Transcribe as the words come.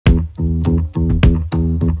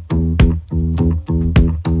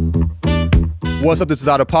What's up? This is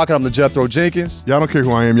Out of Pocket. I'm the Jethro Jenkins. Y'all don't care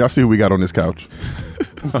who I am. Y'all see who we got on this couch.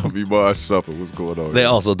 I'm Iman Shumpert. What's going on? They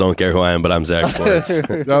also don't care who I am, but I'm Zach Sports.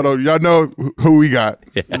 Y'all know who we got.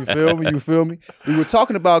 Yeah. You feel me? You feel me? We were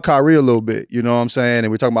talking about Kyrie a little bit, you know what I'm saying? And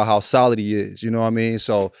we're talking about how solid he is, you know what I mean?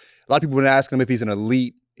 So a lot of people have been asking him if he's an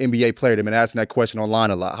elite NBA player. They've been asking that question online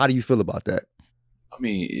a lot. How do you feel about that? I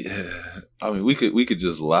mean, we could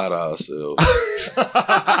just lie to ourselves.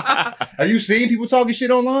 Are you seeing people talking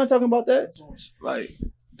shit online talking about that? Like,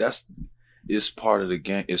 it's part of the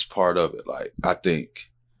game. It's part of it. Like, I think,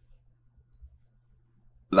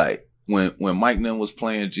 like, when Mike Nim was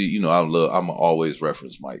playing G, you know, I'm always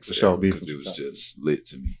reference Mike's era because it was just lit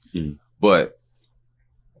to me. Mm-hmm. But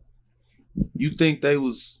you think they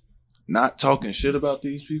was not talking shit about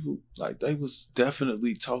these people? Like, they was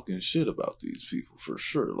definitely talking shit about these people for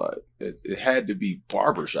sure. Like, it had to be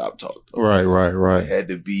barbershop talk, though. Right. It had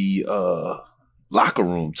to be locker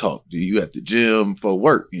room talk. You at the gym for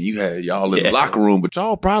work and you had y'all in the locker room, but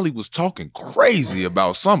y'all probably was talking crazy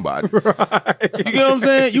about somebody. Right. You know what I'm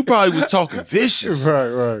saying? You probably was talking vicious.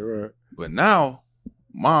 Right. But now,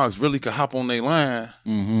 Moggs really could hop on their line.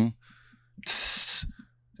 Mm-hmm.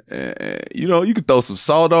 And, you know, you could throw some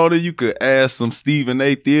salt on it. You could add some Stephen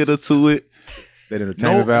A. theater to it. That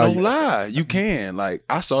entertainment value. No lie. You can. Like,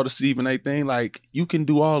 I saw the Stephen A. thing. Like, you can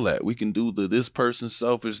do all that. We can do this person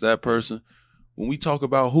selfish, that person. When we talk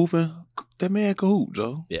about hooping, that man can hoop,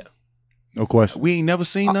 Joe. Yeah. No question. We ain't never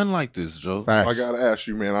seen nothing like this, Joe. Facts. I gotta ask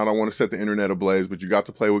you, man. I don't want to set the internet ablaze, but you got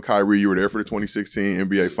to play with Kyrie. You were there for the 2016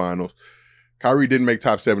 NBA Finals. Kyrie didn't make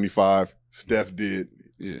top 75. Steph did.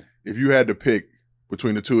 Yeah. If you had to pick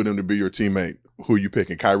between the two of them to be your teammate, who you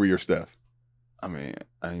picking, Kyrie or Steph? I mean,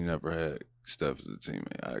 I ain't never had Steph as a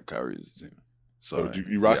teammate. I had Kyrie as a teammate. So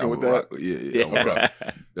you rocking with that? Yeah. Okay.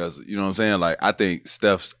 That's, you know what I'm saying? Like, I think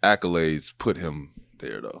Steph's accolades put him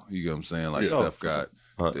there, though. You get what I'm saying? Like, Steph got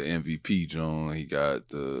the MVP, John. He got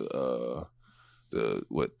the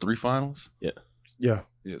 3 finals? Yeah. Yeah,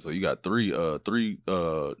 so you got three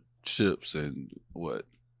chips and what?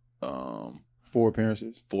 4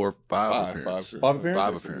 appearances. Five appearances. Five appearances?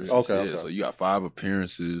 5 appearances. Okay. So you got 5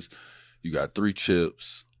 appearances. You got 3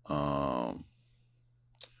 chips. I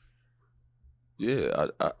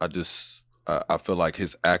feel like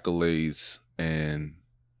his accolades and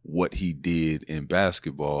what he did in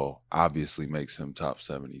basketball obviously makes him top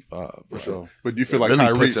 75. For sure. But you feel It like really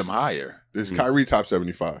Kyrie puts him higher. Is Kyrie top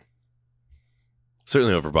 75?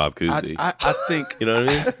 Certainly over Bob Cousy. I think, you know what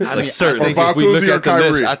I mean? I mean, certainly. I think if we look Cousy or at the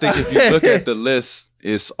list, Kyrie? I think if you look at the list,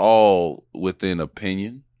 it's all within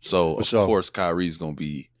opinion. So of course Kyrie's gonna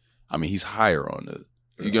be. I mean, he's higher on the.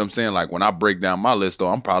 You get what I'm saying? Like, when I break down my list,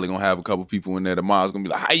 though, I'm probably gonna have a couple people in there that mine's gonna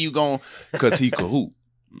be like, "How you going?" Because he could hoop,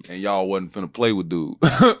 and y'all wasn't finna play with dude.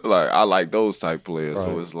 Like, I like those type players,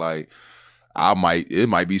 so it's like it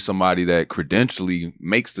might be somebody that credentially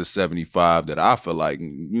makes the 75 that I feel like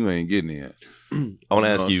you ain't getting in. I want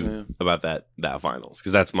to ask you about that finals,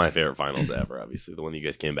 because that's my favorite finals ever, obviously, the one that you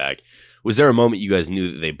guys came back. Was there a moment you guys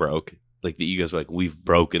knew that they broke? Like, that you guys were like, we've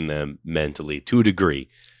broken them mentally to a degree?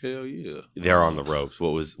 Hell yeah. They're on the ropes.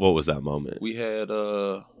 What was that moment? We had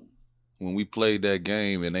when we played that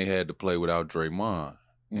game and they had to play without Draymond.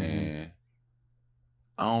 And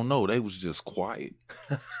I don't know, they was just quiet.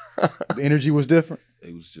 The energy was different.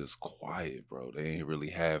 They was just quiet, bro. They ain't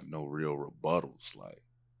really have no real rebuttals. Like,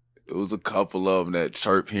 it was a couple of them that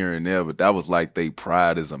chirp here and there, but that was like they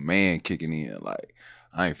pride as a man kicking in. Like,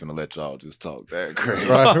 I ain't finna let y'all just talk that crazy.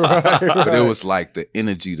 Right. But it was like the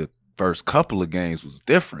energy the first couple of games was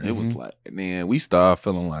different. It was like, and then we started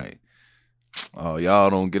feeling like, oh, y'all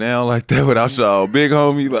don't get down like that without y'all big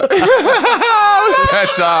homie. Like,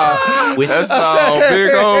 that's y'all big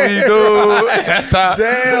homie, dude. That's how.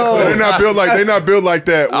 Damn. They're not built like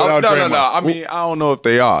that without Draymond. No. I mean, I don't know if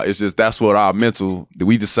they are. It's just that's what our mental.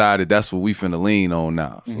 We decided that's what we finna lean on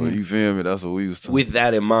now. So you feel me? That's what we was talking. With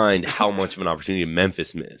that in mind, how much of an opportunity did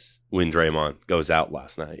Memphis miss when Draymond goes out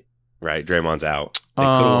last night? Right, Draymond's out. They could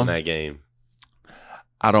have won that game.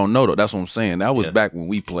 I don't know though. That's what I'm saying. That was back when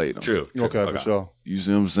we played them. True. Okay, for sure. You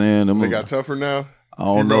see what I'm saying? They got tougher now? I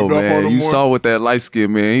don't know, man. You saw with that light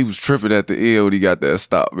skin, man. He was tripping at the end when he got that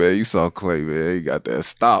stop, man. You saw Clay, man. He got that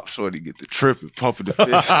stop. Shorty get the tripping, pumping the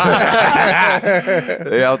fist.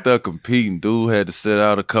 They out there competing. Dude had to sit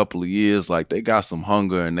out a couple of years. Like, they got some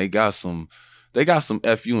hunger and they got some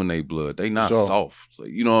FU in their blood. They not soft. So,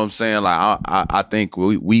 you know what I'm saying? Like, I think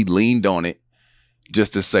we leaned on it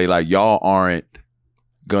just to say, like, y'all aren't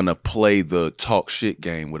gonna play the talk shit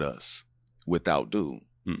game with us without dude.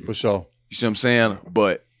 For sure. You see what I'm saying?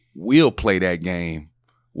 But we'll play that game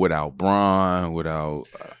without Bron, without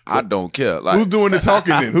I don't care. Like, who's doing the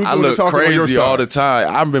talking then? Who's I doing the look talking on your crazy side? all the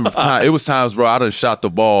time. I remember it was times, bro, I done shot the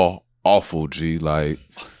ball awful, G. Like,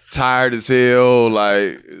 tired as hell,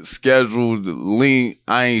 like, scheduled, lean.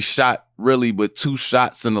 I ain't shot really but 2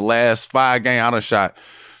 shots in the last 5 games. I done shot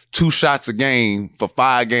 2 shots a game for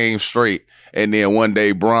 5 games straight. And then one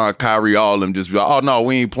day, Bron, Kyrie, all of them just be like, oh, no,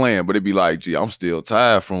 we ain't playing. But it'd be like, gee, I'm still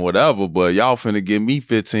tired from whatever, but y'all finna give me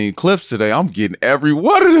 15 clips today. I'm getting every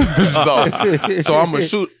one of them. So I'm gonna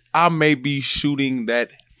shoot. I may be shooting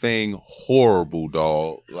that thing horrible,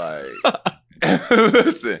 dog. Like,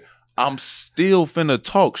 listen, I'm still finna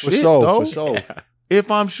talk shit, dog. For sure. If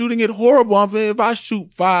I'm shooting it horrible, if I shoot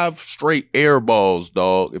 5 straight air balls,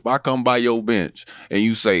 dog, if I come by your bench and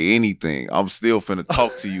you say anything, I'm still finna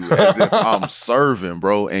talk to you as if I'm serving,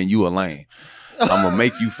 bro, and you a lame. I'm gonna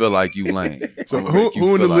make you feel like you lame. So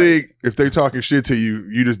who in the league, if they're talking shit to you,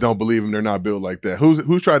 you just don't believe them, they're not built like that?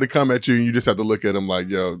 Who's tried to come at you and you just have to look at them like,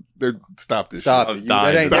 yo, stop this Stop shit. it.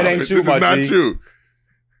 That ain't you, This my is not G. you.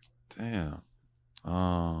 Damn.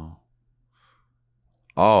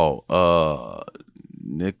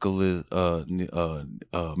 Nicholas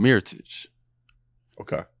Mirotic.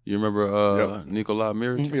 Okay. You remember Nikola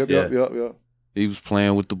Mirotic? Yep. He was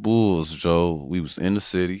playing with the Bulls, Joe. We was in the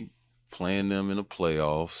city, playing them in the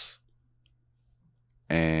playoffs.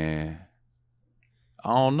 And I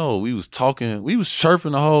don't know, we was talking, we was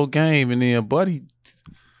chirping the whole game, and then Buddy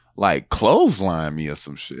like clotheslined me or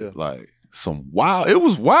some shit. Yeah. Like some wild, it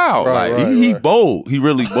was wild. He bold. He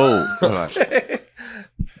really bold. Like,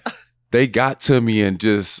 they got to me and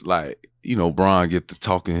just like, you know, Bron get to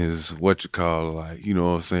talking his like, you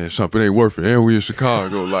know what I'm saying, Shumpert, it ain't worth it. And we in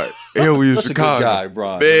Chicago, like, and we in such Chicago. A good guy,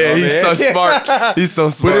 Bron. Man, he's so smart. He's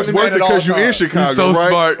so smart. But it's worth it because you in Chicago, he's so right?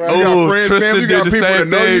 smart. Right. You got friends, Tristan family, you got did the people same that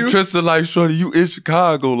know thing. you. Tristan like, shorty, you in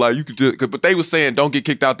Chicago, like you could just. But they was saying, don't get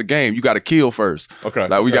kicked out the game. You got to kill first. Okay,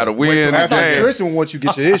 like we got to win. I thought Tristan would want you to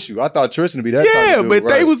get your issue. I thought Tristan would be that. Yeah, type of dude, but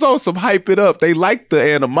they was on some hype it up. They liked the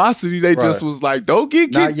animosity. They just was like, don't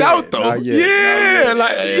get kicked out though. Yeah,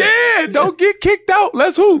 don't get kicked out.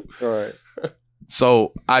 Let's hoop. All right.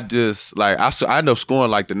 So I just like I ended up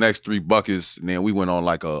scoring like the next 3 buckets, and then we went on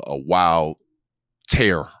like a wild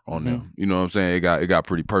tear on them. You know what I'm saying? It got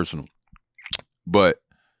pretty personal. But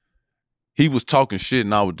he was talking shit,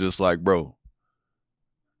 and I was just like, bro.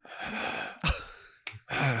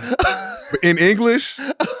 In English?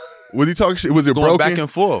 Was he talking shit? Was it going broken? back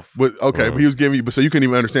and forth? But but he was giving you, so you couldn't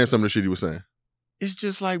even understand some of the shit he was saying. It's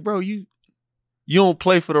just like, bro, you don't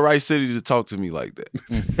play for the right city to talk to me like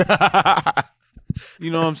that.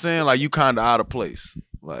 You know what I'm saying? Like, you kind of out of place.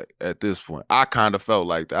 Like, at this point, I kind of felt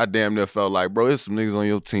like that. I damn near felt like, bro, there's some niggas on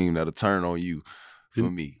your team that'll turn on you for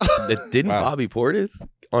me. Didn't Bobby Portis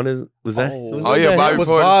on his? Was that? Oh yeah, Bobby was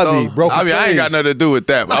Portis. Bobby. Broke his I ain't got face. nothing to do with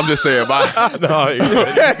that. But I'm just saying, my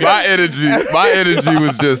energy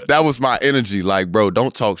was just, that was my energy. Like, bro,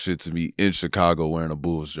 don't talk shit to me in Chicago wearing a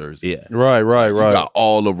Bulls jersey. Yeah. Right. You got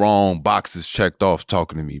all the wrong boxes checked off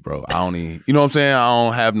talking to me, bro. I don't even, you know what I'm saying? I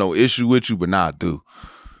don't have no issue with you, but nah, I do.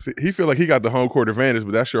 See, he feel like he got the home court advantage,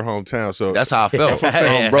 but that's your hometown. So that's how I felt.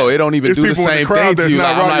 Bro, it don't even do the same thing to you.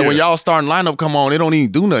 Like, I'm like, when y'all starting lineup come on, it don't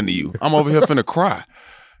even do nothing to you. I'm over here finna cry.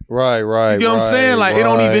 Right. You know what I'm saying? Like, it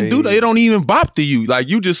don't even do that. It don't even bop to you. Like,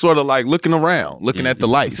 you just sort of like looking around, looking at the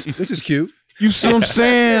lights. This is cute. You see what I'm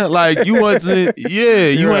saying? Like, you wasn't,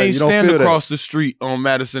 you ain't standing across that. the street on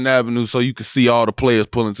Madison Avenue so you could see all the players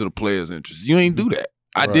pulling to the players' interests. You ain't do that.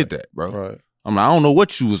 I did that, bro. Right. I'm like, I don't know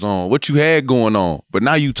what you was on, what you had going on, but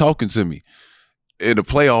now you talking to me in a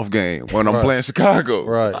playoff game when I'm playing Chicago.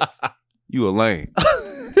 Right. You a lame.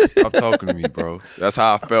 Stop talking to me, bro. That's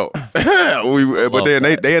how I felt. But then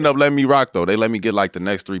they end up letting me rock, though. They let me get like the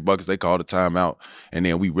next 3 buckets. They called a timeout, and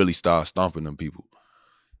then we really started stomping them people.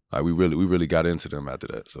 Like, we really got into them after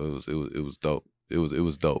that. So it was dope. It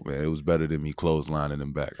was dope, man. It was better than me clotheslining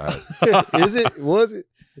them back. Is it? Was it?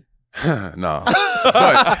 No.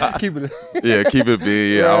 But, keep it. Yeah, keep it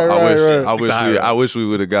big. Yeah, Right. I wish we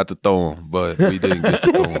would have got to throw them, but we didn't get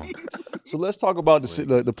to throw them. So let's talk about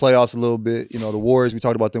the playoffs a little bit. You know, the Warriors, we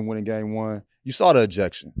talked about them winning game 1. You saw the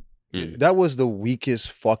ejection. Yeah. That was the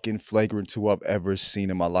weakest fucking flagrant 2 I've ever seen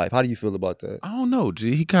in my life. How do you feel about that? I don't know,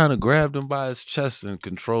 G. He kind of grabbed him by his chest and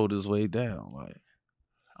controlled his way down. Like,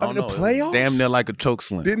 I mean, the playoffs? Damn near like a choke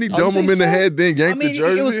slam. Didn't he dome him in the head, then yank the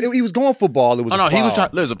jersey? He was going for ball. It was he was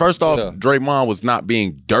trying. Listen, first off, Draymond was not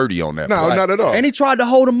being dirty on that. No, not at all. And he tried to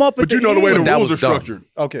hold him up. But you know the way the rules are structured.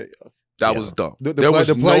 Okay. That was dumb. The There was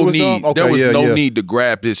play no was need. dumb? Okay, There was yeah, no yeah. need to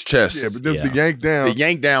grab his chest. Yeah, but the yank down. The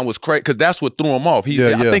yank down was crazy because that's what threw him off.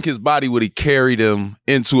 I think his body would have carried him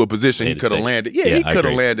into a position he could have landed. Yeah, he could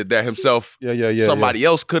have landed that himself. Yeah. Somebody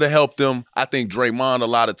else could have helped him. I think Draymond a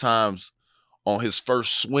lot of times on his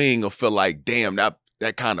first swing will feel like, damn, that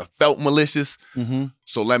kind of felt malicious. Mm-hmm.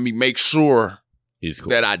 So let me make sure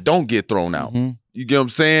that I don't get thrown out. Mm-hmm. You get what I'm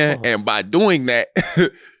saying? And by doing that,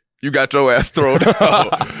 you got your ass thrown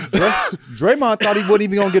out. Draymond thought he wasn't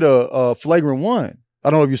even gonna get a flagrant one. I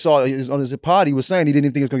don't know if you saw on his pod. He was saying he didn't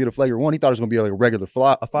even think he was gonna get a flagrant one. He thought it was gonna be like a regular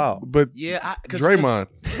foul. But Draymond,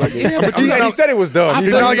 he said it was dumb.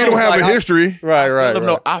 He's not like he don't have a history.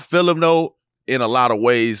 Right. I feel him though in a lot of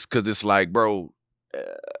ways because it's like, bro,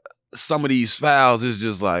 some of these fouls is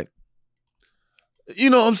just like, you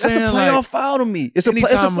know what I'm saying? That's a playoff foul to me. It's a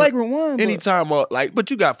flagrant one. But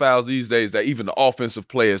you got fouls these days that even the offensive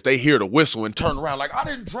players, they hear the whistle and turn around like, I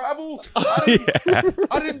didn't travel. I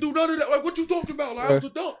didn't do none of that. Like, what you talking about? Like, I was a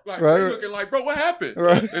dunk. Like, they looking like, bro, what happened?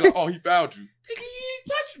 Right. They're like, oh, he fouled you. He ain't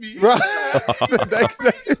touched me. Right.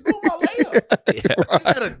 I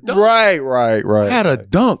had a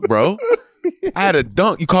dunk, bro. I had a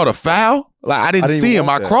dunk. You called a foul? Like, I didn't see him.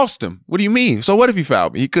 I crossed him. What do you mean? So what if he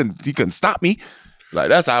fouled me? He couldn't stop me. Like,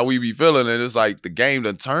 that's how we be feeling. And it's like the game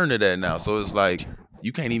done turned to that now. So it's like,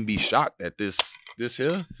 you can't even be shocked at this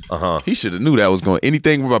here. He should have knew that was going.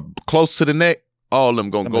 Anything close to the neck, all of them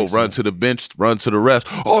going to go run to the bench, run to the refs.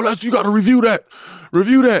 Oh, you got to review that.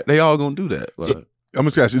 Review that. They all going to do that. But I'm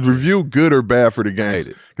just asking, is review good or bad for the game?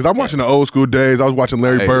 Because I'm watching the old school days. I was watching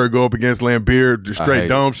Larry Bird go up against Lambeer, just straight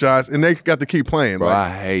dome shots, and they got to keep playing. Bro, like, I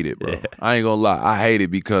hate it, bro. I ain't gonna lie. I hate it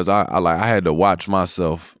because I had to watch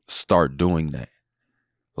myself start doing that.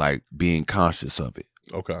 Like being conscious of it.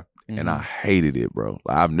 Okay. And I hated it, bro.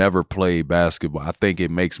 Like, I've never played basketball. I think it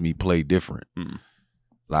makes me play different.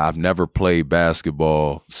 Like, I've never played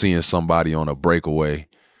basketball seeing somebody on a breakaway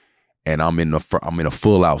and I'm in a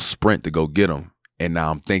full out sprint to go get them. And now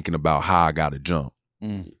I'm thinking about how I got to jump.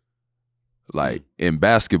 Like in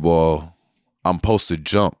basketball, I'm supposed to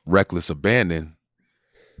jump reckless abandon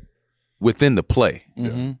within the play. You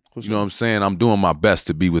know what I'm saying? I'm doing my best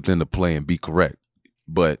to be within the play and be correct.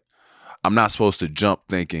 But I'm not supposed to jump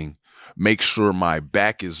thinking, make sure my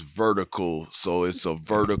back is vertical so it's a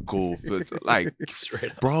vertical, like,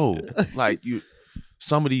 bro, like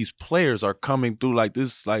some of these players are coming through like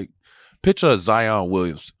this, like, picture of Zion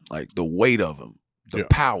Williams, like the weight of him, the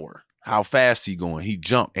power, how fast he going, he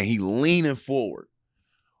jumped and he leaning forward.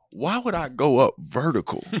 Why would I go up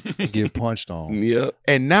vertical? Get punched on. Yeah.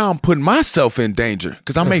 And now I'm putting myself in danger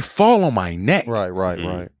because I may fall on my neck.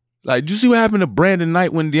 Right. Like, did you see what happened to Brandon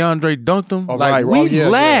Knight when DeAndre dunked him? Oh, like, we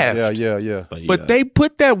laughed. Yeah. But they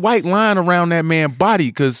put that white line around that man's body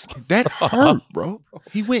because that hurt, bro.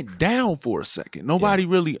 He went down for a second. Nobody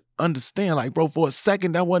really understand. Like, bro, for a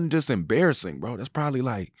second, that wasn't just embarrassing, bro. That's probably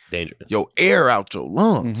like dangerous. Your air out your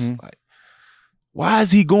lungs. Like, why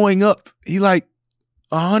is he going up? He like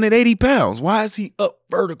 180 pounds. Why is he up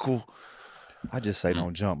vertical? I just say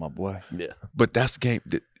don't jump, my boy. Yeah. But that's the game.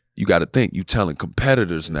 You got to think. You telling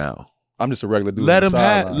competitors now. I'm just a regular dude. Let him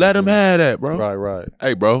have that, bro. Right.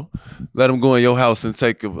 Hey, bro, let him go in your house and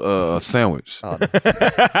take a sandwich.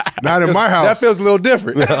 Not in my house. That feels a little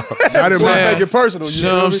different. Not in my. Make it personal. You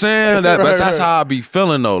know what I'm saying? That's how I be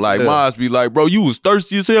feeling though. Like Miles be like, bro, you was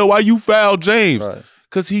thirsty as hell. Why you fouled James? Right.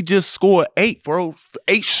 Cause he just scored 8, bro,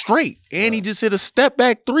 8 straight, and he just hit a step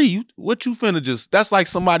back 3. What you finna just? That's like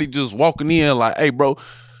somebody just walking in like, hey, bro.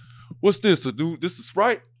 What's this, dude? This is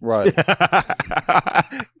Sprite? Right.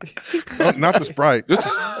 Not the Sprite. This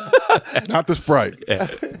is not the Sprite. Yeah.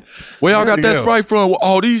 Where y'all got that Sprite from?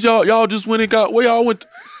 Oh, these y'all just went and got, where y'all went?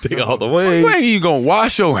 Take all the way. Where you gonna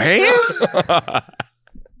wash your hands?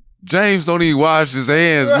 James don't even wash his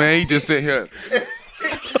hands, man. He just sit here.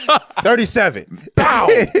 37. Pow.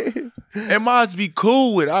 And must be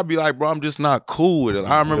cool with it. I'd be like, bro, I'm just not cool with it.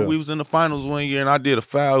 I remember we was in the finals one year and I did a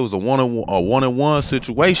foul. It was a one-on-one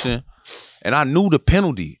situation. And I knew the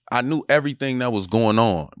penalty. I knew everything that was going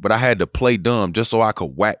on. But I had to play dumb just so I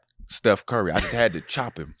could whack Steph Curry. I just had to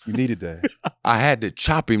chop him. You needed that. I had to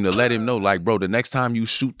chop him to let him know, like, bro, the next time you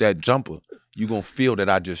shoot that jumper, you gonna feel that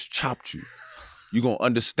I just chopped you. You gonna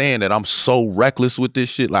understand that I'm so reckless with this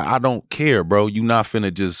shit. Like, I don't care, bro. You not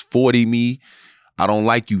finna just 40 me. I don't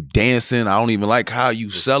like you dancing. I don't even like how you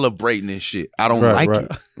celebrating this shit. I don't like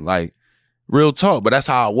it. Like, real talk. But that's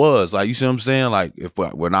how I was. Like, you see what I'm saying? Like,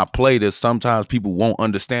 when I play this, sometimes people won't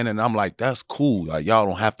understand it. And I'm like, that's cool. Like, y'all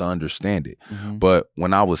don't have to understand it. But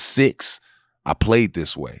when I was 6, I played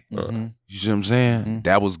this way. Mm-hmm. You see what I'm saying? Mm-hmm.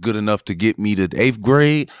 That was good enough to get me to 8th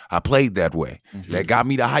grade. I played that way. Mm-hmm. That got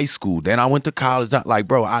me to high school. Then I went to college. Like,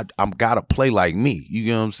 bro, I'm gotta play like me. You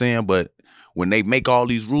get what I'm saying? But when they make all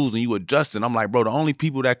these rules and you adjusting, I'm like, bro, the only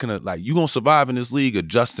people that can, like, you gonna survive in this league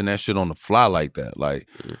adjusting that shit on the fly like that. Like,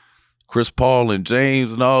 Chris Paul and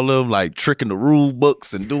James and all of them, like, tricking the rule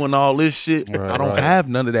books and doing all this shit. Right, I don't have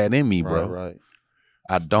none of that in me, bro. Right.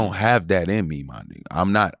 I don't have that in me, my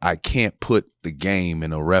nigga. I can't put the game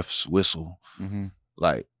in a ref's whistle. Mm-hmm.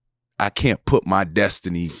 Like, I can't put my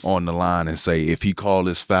destiny on the line and say, if he call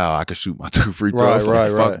this foul, I can shoot my 2 free throws.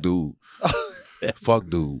 Fuck, dude. Fuck,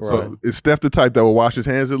 dude. Right. So is Steph the type that will wash his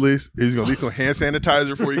hands at least? He's gonna leave hand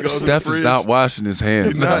sanitizer before he goes to the Steph fridge? is not washing his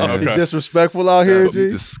hands. He's not? man. Okay. Disrespectful out here, G.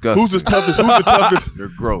 Disgusting. Who's the toughest? Who's the toughest? You're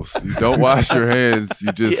gross. You don't wash your hands.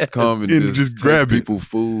 You just come and just grab take it. people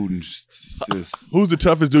food and just Who's the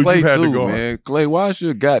toughest dude Clay you had too, to go? man. Clay, wash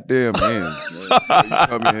your goddamn hands, man. You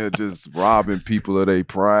come in here just robbing people of their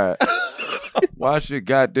pride. Wash your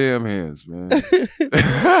goddamn hands, man.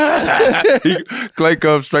 Clay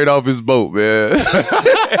comes straight off his boat, man.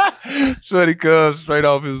 Shorty comes straight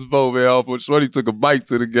off his boat, man. Shorty took a bike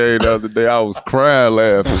to the game the other day. I was crying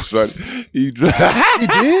laughing, Shorty. He did?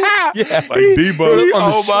 Yeah, Like Debo.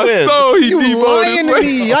 Oh my soul, he You Debo'd lying his to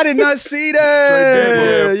me. I did not see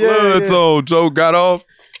that. Floods on. Joe got off.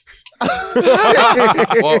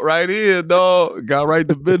 Walked right in, dog. Got right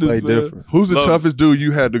to business, Play man. different. Who's the Love toughest dude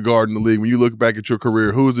you had to guard in the league? When you look back at your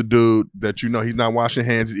career, who's the dude that you know he's not washing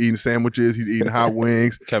hands, he's eating sandwiches, he's eating hot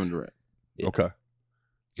wings? Kevin Durant. Yeah. Okay.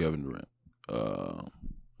 Kevin Durant.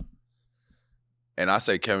 And I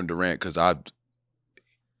say Kevin Durant because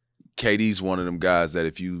KD's one of them guys that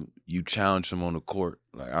if you challenge him on the court,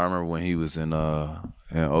 like I remember when he was in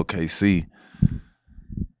OKC,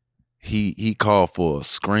 he called for a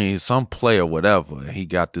screen, some play or whatever, and he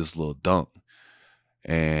got this little dunk.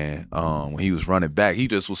 And when he was running back, he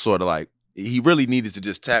just was sort of like, he really needed to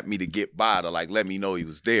just tap me to get by to like let me know he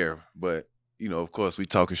was there. But you know, of course, we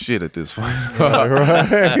talking shit at this point.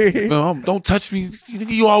 Right. No, don't touch me.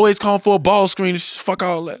 You always calling for a ball screen. Fuck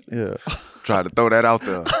all that. Yeah. Try to throw that out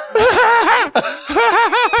there.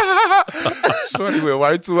 Shorty went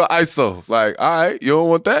right to an ISO. Like, all right, you don't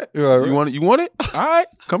want that? Right. You want it? You want it? All right,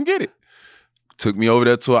 come get it. Took me over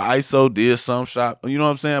there to an ISO, did some shot. You know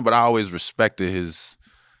what I'm saying? But I always respected his,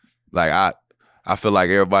 like, I feel like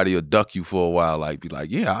everybody will duck you for a while. Like, be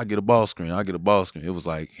like, yeah, I'll get a ball screen. I'll get a ball screen. It was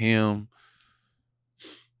like him,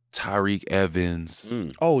 Tyreek Evans,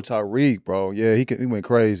 Oh, Tyreek, bro. Yeah, he went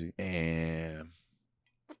crazy. and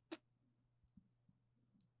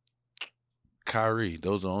Kyrie.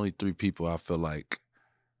 Those are the only 3 people I feel like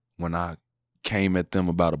when I came at them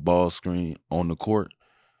about a ball screen on the court,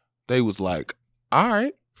 they was like, all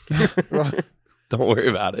right. Don't worry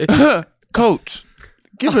about it. Coach,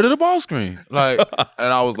 get rid of the ball screen. Like,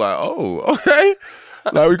 and I was like, oh, okay.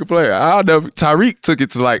 Now we can play it. Tyreek took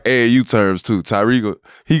it to like AAU terms too. Tyreek,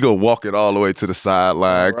 he go walk it all the way to the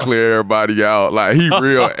sideline, clear everybody out. Like he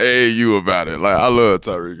real AAU about it. Like I love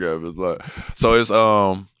Tyreek Evans. Like, so it's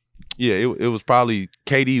yeah, it was probably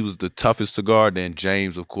KD was the toughest to guard, then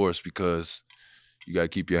James, of course, because you gotta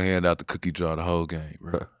keep your hand out the cookie jar the whole game,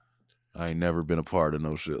 bro. I ain't never been a part of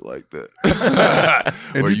no shit like that.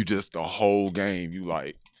 Where you just the whole game, you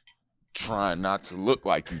like trying not to look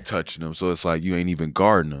like you touching them. So it's like you ain't even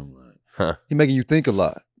guarding them. Like, He making you think a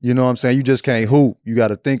lot. You know what I'm saying? You just can't hoop. You got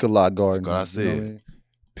to think a lot guarding. Like I him, said, you know what I mean?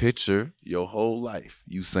 picture your whole life.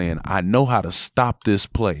 You saying, I know how to stop this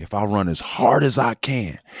play. If I run as hard as I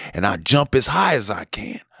can and I jump as high as I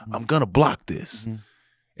can, I'm going to block this. Mm-hmm.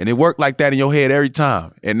 And it worked like that in your head every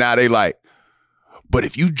time. And now they like, but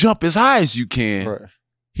if you jump as high as you can, Right.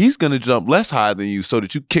 he's going to jump less high than you so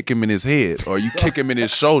that you kick him in his head or you kick him in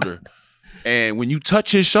his shoulder. And when you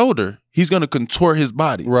touch his shoulder, he's going to contort his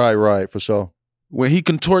body. Right, for sure. When he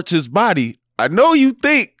contorts his body, I know you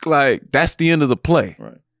think like that's the end of the play.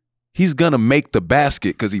 Right. He's going to make the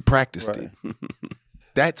basket because he practiced Right. it.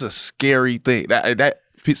 That's a scary thing. That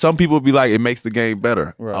some people be like, it makes the game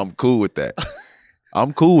better. Right. I'm cool with that.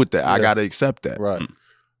 I'm cool with that. I Yeah. got to accept that. Right.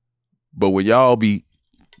 But when y'all be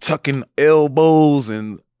tucking elbows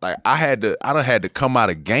and like I done had to come out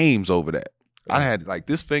of games over that. I had like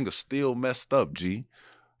this finger still messed up, G,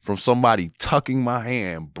 from somebody tucking my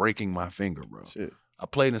hand, breaking my finger, bro. Shit. I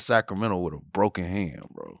played in Sacramento with a broken hand,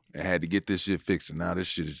 bro, and had to get this shit fixed. And now this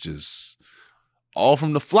shit is just all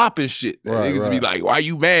from the flopping shit. Right, Niggas be right. like, "Why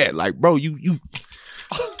you mad?" Like, bro, you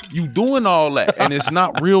doing all that, and it's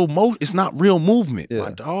not real it's not real movement, Yeah.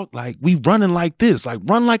 my dog. Like we running like this, like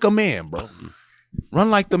run like a man, bro. Run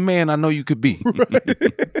like the man I know you could be.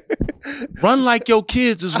 Run like your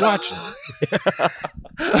kids is watching.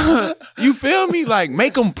 You feel me? Like,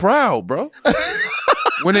 make them proud, bro.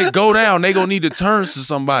 When it go down, they gonna need to turn to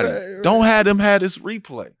somebody. Right. Don't have them have this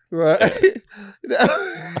replay. Right.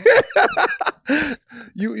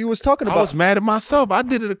 You was talking about. I was mad at myself. I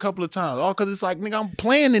did it a couple of times. All because it's like, nigga, I'm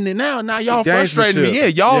playing in it now. Now y'all frustrating me. Yeah,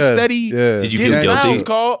 y'all steady. Yeah. Did you feel guilty?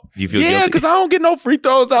 Called. Do you feel guilty? Yeah, because I don't get no free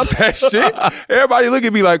throws out that shit. Everybody look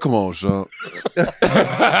at me like, come on, Shump.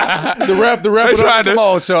 the ref tried to, come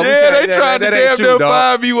on, Shump. Yeah, they tried to damn near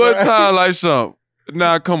 5 me one time like Shump.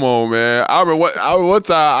 Nah, come on, man. I remember one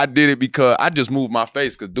time I did it because I just moved my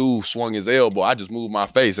face because dude swung his elbow. I just moved my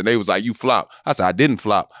face and they was like, you flop. I said, I didn't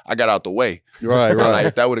flop. I got out the way. Right. Like,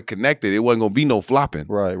 if that would have connected, it wasn't going to be no flopping.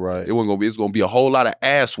 Right. It wasn't going to be, it's going to be a whole lot of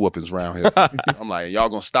ass whoopings around here. I'm like, y'all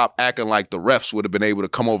going to stop acting like the refs would have been able to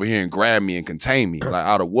come over here and grab me and contain me. Like,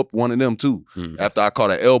 I'd have whooped one of them too after I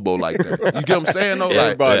caught an elbow like that. You get what I'm saying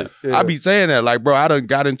though? I be saying that. Like, bro, I done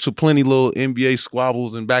got into plenty little NBA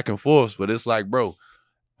squabbles and back and forths, but it's like, bro,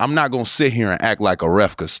 I'm not going to sit here and act like a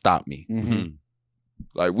ref could stop me. Mm-hmm.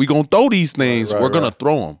 Like, we going to throw these things. We're going to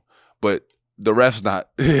throw them. But the ref's not.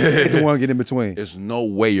 He's the one get in between. There's no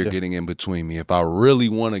way you're getting in between me. If I really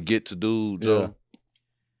want to get to dude, Joe.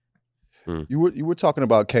 You were talking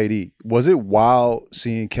about KD. Was it wild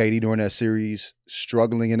seeing KD during that series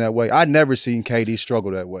struggling in that way? I'd never seen KD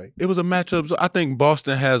struggle that way. It was a matchup. I think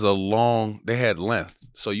Boston has they had length.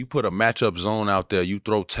 So you put a matchup zone out there, you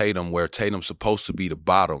throw Tatum where Tatum's supposed to be the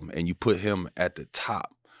bottom, and you put him at the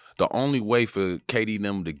top. The only way for KD and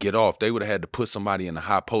them to get off, they would have had to put somebody in the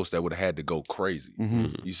high post that would have had to go crazy.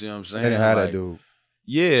 Mm-hmm. You see what I'm saying? They didn't have that dude.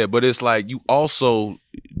 Yeah, but it's like you also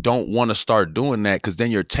don't want to start doing that because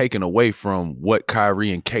then you're taking away from what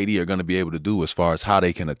Kyrie and KD are going to be able to do as far as how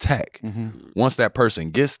they can attack. Mm-hmm. Once that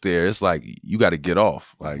person gets there, it's like you got to get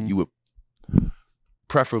off. Like you would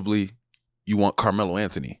preferably you want Carmelo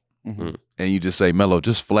Anthony. Mm-hmm. And you just say, Melo,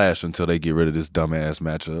 just flash until they get rid of this dumbass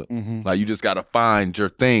matchup. Mm-hmm. Like you just got to find your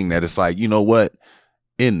thing that it's like, you know what,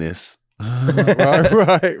 in this.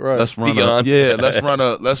 right. Let's run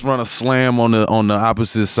let's run a slam on the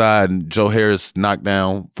opposite side, and Joe Harris knocked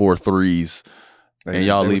down 4 threes, and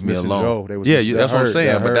y'all leave me alone. That's what I'm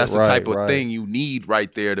saying. But that's the type of thing you need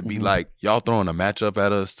right there to be like, y'all throwing a matchup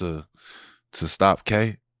at us to stop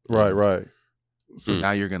K. Right. So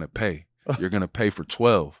now you're gonna pay. You're gonna pay for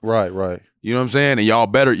 12. Right. You know what I'm saying? And y'all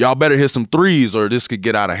better hit some threes or this could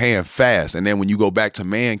get out of hand fast. And then when you go back to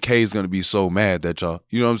man, K's gonna be so mad that y'all,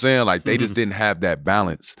 you know what I'm saying? Like they just didn't have that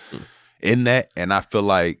balance in that. And I feel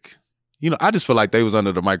like, I just feel like they was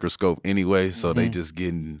under the microscope anyway. So they just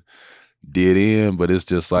getting did in, but it's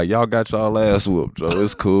just like y'all got y'all ass whooped, Joe.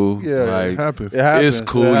 It's cool. It happens. It's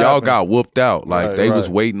cool. Y'all got whooped out. Like they was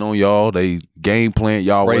waiting on y'all. They game plan.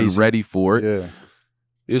 Y'all wasn't ready for it. Yeah.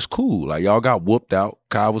 It's cool. Like, y'all got whooped out.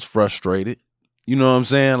 Kai was frustrated. You know what I'm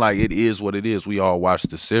saying? Like, it is what it is. We all watched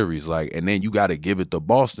the series. Like, and then you got to give it to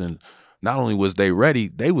Boston. Not only was they ready,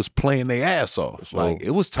 they was playing their ass off. So, like,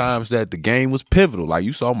 it was times that the game was pivotal. Like,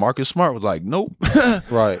 you saw Marcus Smart was like, nope.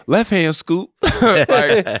 Right. Left hand scoop.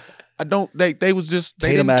 Like, they was just, they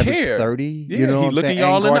Tatum didn't averaged care. 30. Yeah, You know he what I'm looking saying?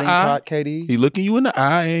 y'all in the eye. KD. He looking you in the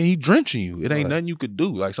eye and he drenching you. It ain't nothing you could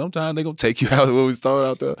do. Like sometimes they gonna take you out. What we was talking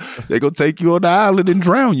out there, they gonna take you on the island and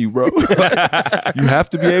drown you, bro. Like, you have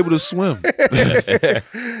to be able to swim.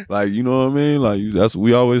 Like, you know what I mean? Like that's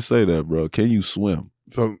we always say that, bro. Can you swim?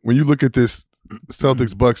 So when you look at this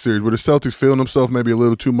Celtics-Bucks series, were the Celtics feeling themselves maybe a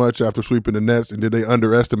little too much after sweeping the Nets, and did they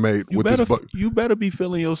underestimate You better be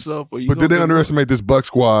feeling yourself. But did they underestimate this Bucks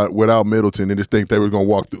squad without Middleton and just think they were going to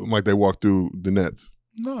walk through like they walked through the Nets?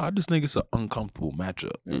 No, I just think it's an uncomfortable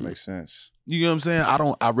matchup. It makes sense. You know what I'm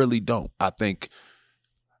saying? I really don't. I think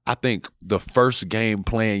the first game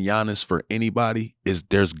playing Giannis for anybody is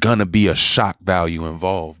there's gonna be a shock value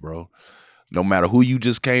involved, bro. No matter who you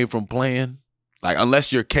just came from playing. Like,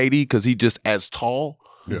 unless you're KD, because he just as tall.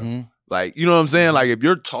 Yeah. Mm-hmm. Like, you know what I'm saying? Like, if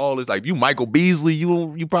you're tall, it's like, if you Michael Beasley,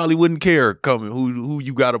 you probably wouldn't care coming who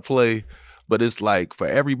you got to play. But it's like, for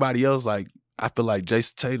everybody else, like, I feel like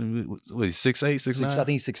Jason Tatum, what is 6'8", 6'9"? I think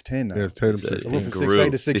he's 6'10" now. Yeah, Tatum From 6'8" to They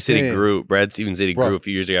 6'10". said he grew. Brad Stevens said he grew a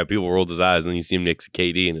few years ago. People rolled his eyes, and then you see him next to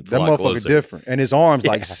KD, and it's that a lot motherfucker closer. different. And his arm's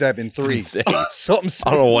like 7'3". Something. I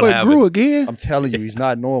don't know what happened. Grew again? I'm telling you, he's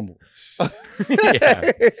not normal.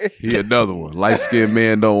 Yeah. He another one. Light-skinned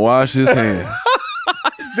man don't wash his hands.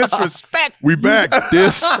 Disrespect. We back.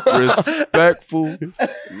 Disrespectful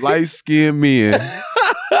light-skinned men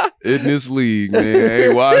in this league, man,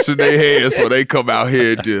 ain't washing their hands so they come out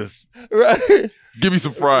here and just give me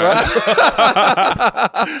some fries.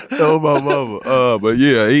 Oh my mama. But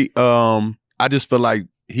yeah, I just feel like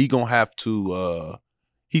he gonna have to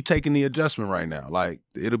he taking the adjustment right now. Like,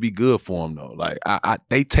 it'll be good for him though. Like,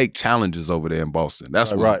 they take challenges over there in Boston.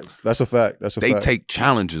 That's right. That's a fact. They take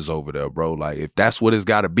challenges over there, bro. Like, if that's what it's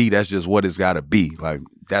got to be, that's just what it's got to be. Like,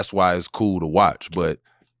 that's why it's cool to watch. But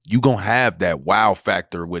you gonna have that wow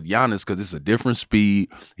factor with Giannis because it's a different speed.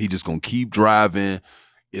 He just gonna keep driving.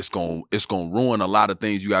 It's gonna ruin a lot of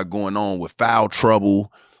things you got going on with foul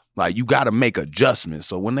trouble. Like, you got to make adjustments.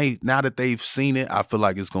 So now that they've seen it, I feel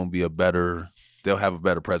like it's gonna be they'll have a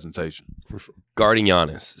better presentation. For sure. Guarding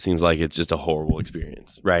Giannis seems like it's just a horrible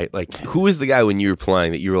experience, right? Like, who is the guy when you were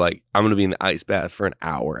playing that you were like, I'm going to be in the ice bath for an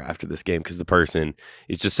hour after this game because the person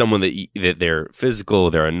is just someone that they're physical,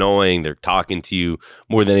 they're annoying, they're talking to you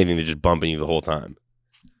more than anything, they're just bumping you the whole time.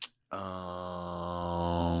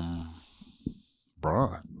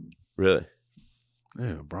 Bron. Really?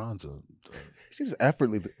 Yeah, Bron's he seems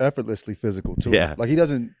effortlessly physical too. Yeah. Like he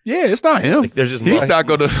doesn't. Yeah, it's not him. Like, there's just he's not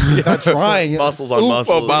gonna not trying. muscles on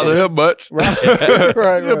muscles. Won't bother him much.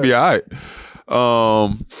 Right. He'll be all right.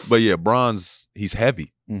 But yeah, Bron's he's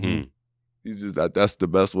heavy. Mm-hmm. He's just that's the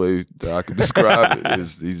best way that I can describe it.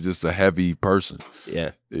 He's just a heavy person.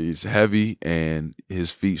 Yeah, he's heavy, and his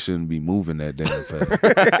feet shouldn't be moving that damn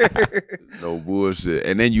fast. No bullshit.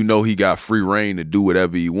 And then he got free reign to do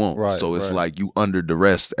whatever he wants. Right, so it's like you under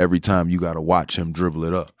duress every time you got to watch him dribble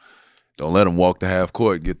it up. Don't let him walk the half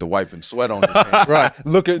court and get the wiping sweat on his hands. Right.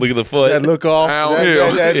 Look at the foot. That look off.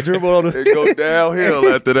 Downhill. That dribble on the It go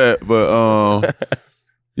downhill after that. But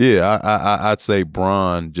yeah, I'd say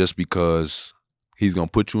Bron just because he's gonna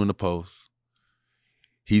put you in the post.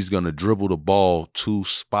 He's gonna dribble the ball 2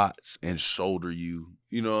 spots and shoulder you.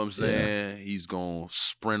 You know what I'm saying? Yeah. He's gonna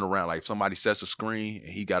sprint around. Like if somebody sets a screen and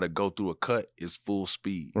he gotta go through a cut, it's full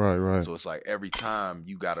speed. Right. So it's like every time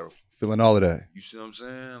you gotta feeling all of that. You see what I'm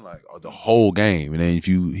saying? Like the whole game. And then if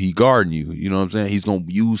he guarding you, you know what I'm saying? He's gonna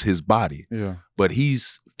use his body. Yeah. But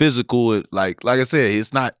he's physical. Like I said,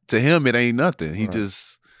 it's not to him. It ain't nothing. He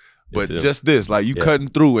just. But just this, like you cutting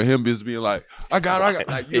through and him just being like, I got,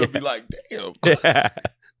 like you'll be like, damn.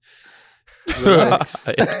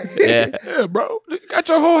 Yeah, bro. You got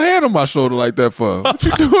your whole hand on my shoulder like that for. What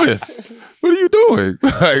you doing? What are you doing?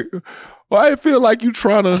 Like, why I feel like you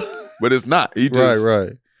trying to, but it's not. He just,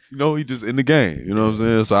 right. He just in the game. You know what I'm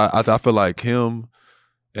saying? So I feel like him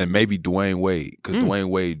and maybe Dwayne Wade, because Dwayne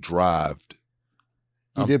Wade drived.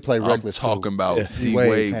 He did play reckless. I'm talking about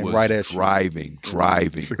D-Wade was right at driving. Yep.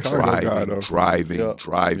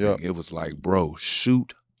 It was like, bro,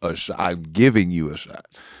 shoot a shot. I'm giving you a shot.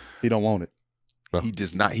 He don't want it. He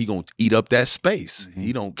just not. He gonna eat up that space. Mm-hmm.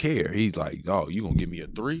 He don't care. He's like, oh, you gonna give me a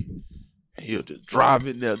 3? And he'll just drive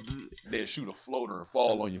in there, then shoot a floater and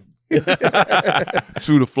fall on you.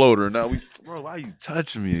 Shoot a floater. Now bro, why you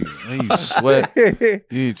touching me? Man, you sweat. You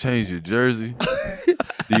ain't change your jersey.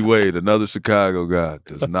 D-Wade, another Chicago guy,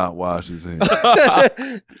 does not wash his hands.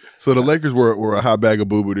 So the Lakers were a hot bag of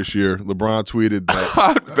boo-boo this year. LeBron tweeted that.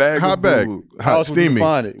 Hot bag. How else would you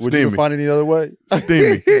find it? Would you find it any other way?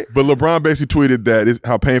 Steamy. But LeBron basically tweeted that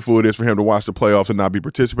how painful it is for him to watch the playoffs and not be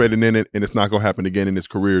participating in it, and it's not going to happen again in his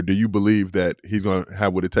career. Do you believe that he's going to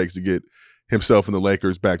have what it takes to get himself and the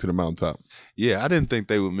Lakers back to the mountaintop? Yeah, I didn't think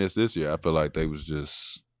they would miss this year. I feel like they was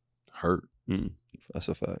just hurt. That's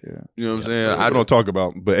a fact, yeah. You know what I'm saying? I don't talk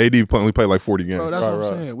about, but AD only played like 40 games. Bro, that's what I'm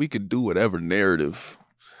saying. We could do whatever narrative.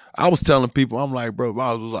 I was telling people, I'm like, bro,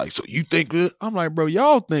 I was like, so you think it? I'm like, bro,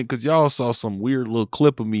 y'all think, because y'all saw some weird little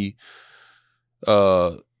clip of me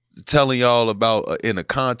telling y'all about, in the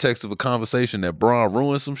context of a conversation, that Bron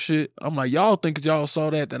ruined some shit. I'm like, y'all think, because y'all saw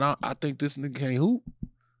that I think this nigga can't hoop?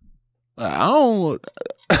 Like, I don't,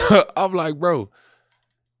 I'm like, bro,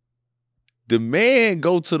 the man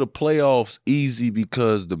go to the playoffs easy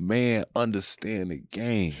because the man understand the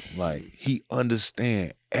game. Like, he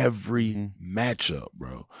understand every matchup,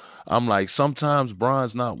 bro. I'm like, sometimes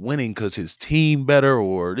Bron's not winning because his team better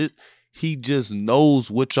or he just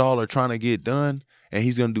knows what y'all are trying to get done, and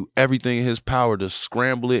he's going to do everything in his power to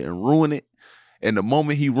scramble it and ruin it. And the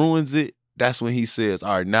moment he ruins it, that's when he says,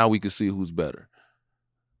 all right, now we can see who's better.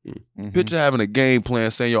 Picture having a game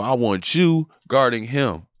plan saying, yo, I want you guarding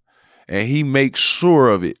him. And he makes sure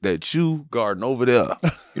of it that you guarding over there.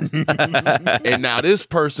 And now this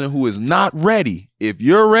person who is not ready, if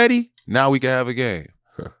you're ready, now we can have a game.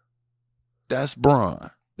 That's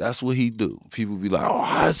Bron. That's what he do. People be like, oh,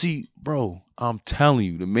 how's he? Bro, I'm telling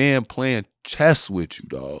you, the man playing chess with you,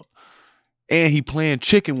 dog. And he playing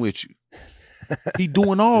chicken with you. He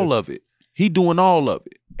doing all of it.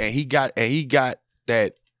 And he got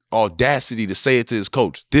that audacity to say it to his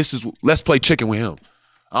coach. Let's play chicken with him.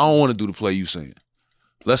 I don't want to do the play you saying.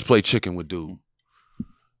 Let's play chicken with dude.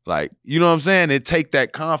 Like, you know what I'm saying? It take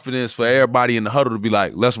that confidence for everybody in the huddle to be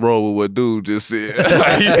like, let's roll with what dude just said.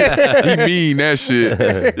 Like, he mean that shit.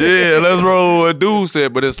 Yeah, let's roll with what dude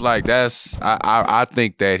said. But it's like, I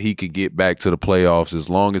think that he could get back to the playoffs as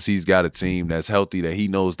long as he's got a team that's healthy, that he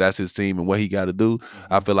knows that's his team and what he got to do.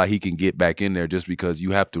 I feel like he can get back in there just because you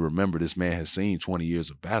have to remember this man has seen 20 years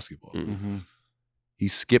of basketball. Mm-hmm. He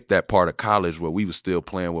skipped that part of college where we was still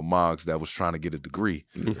playing with Moggs that was trying to get a degree.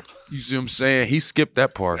 You see what I'm saying? He skipped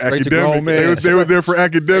that part. Straight to grown men. They was there for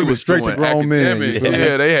academics. Straight to grown men.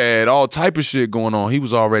 Yeah, they had all type of shit going on. He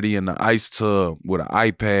was already in the ice tub with an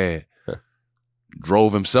iPad.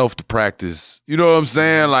 Drove himself to practice. You know what I'm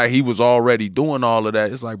saying? Like, he was already doing all of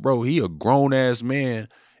that. It's like, bro, he a grown-ass man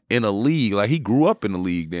in a league. Like, he grew up in the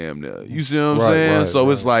league damn near. You see what I'm saying? Right, so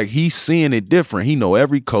it's like he's seeing it different. He know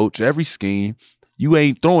every coach, every scheme. You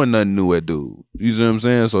ain't throwing nothing new at dude. You see what I'm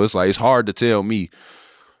saying? So it's like, it's hard to tell me,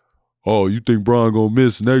 oh, you think Bron gonna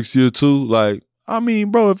miss next year too? Like, I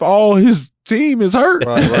mean, bro, if all his team is hurt.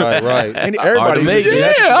 Right. And everybody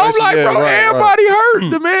I'm like, bro, everybody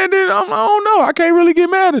hurt. The man did, I don't know. I can't really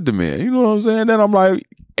get mad at the man. You know what I'm saying? Then I'm like,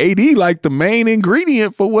 AD like the main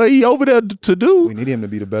ingredient for what he over there to do. We need him to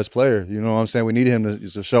be the best player. You know what I'm saying? We need him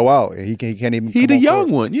to show out. And he can't even. He the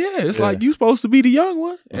young one. Yeah, it's like you supposed to be the young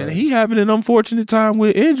one, and he having an unfortunate time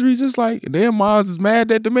with injuries. It's like then Miles is mad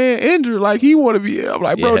that the man injured. Like he want to be. I'm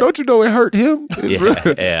like, bro, don't you know it hurt him?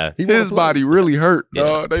 His body really hurt.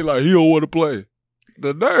 Dog. They like he don't want to play.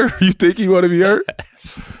 The nerve. You think he want to be hurt?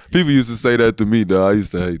 People used to say that to me, dog. I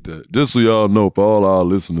used to hate that. Just so y'all know, for all our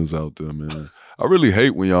listeners out there, man. I really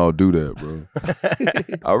hate when y'all do that, bro.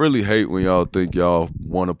 I really hate when y'all think y'all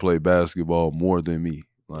want to play basketball more than me.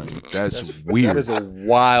 Like, that's weird. That is a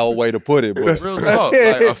wild way to put it, bro. Real talk.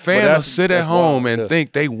 Like, a fan will sit at home and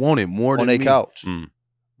think they want it more than me. On their couch.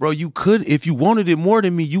 Bro, you could, if you wanted it more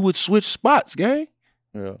than me, you would switch spots, gang.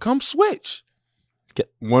 Yeah. Come switch.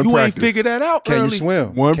 One you practice. ain't figured that out Can early. you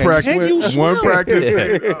swim? One practice. Can you swim? One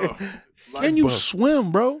practice. Can you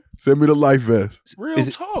swim, bro? Send me the life vest. Real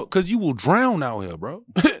talk, because you will drown out here, bro.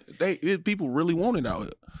 People really want it out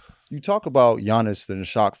here. You talk about Giannis and the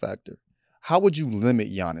shock factor. How would you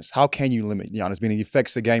limit Giannis? How can you limit Giannis? Meaning he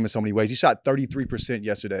affects the game in so many ways. He shot 33%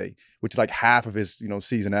 yesterday, which is like half of his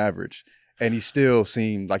season average, and he still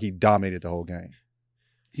seemed like he dominated the whole game.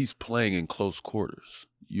 He's playing in close quarters.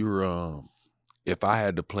 You're if I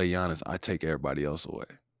had to play Giannis, I'd take everybody else away.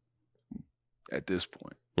 At this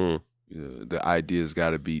point. The idea's got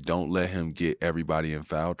to be don't let him get everybody in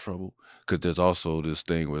foul trouble, because there's also this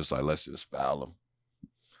thing where it's like, let's just foul him.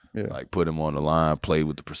 Yeah. Like, put him on the line, play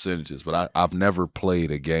with the percentages. But I've never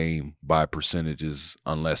played a game by percentages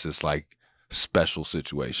unless it's like special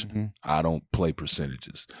situation. I don't play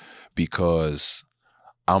percentages because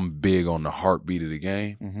I'm big on the heartbeat of the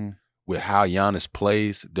game. With how Giannis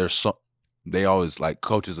plays, they always, like,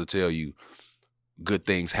 coaches will tell you, good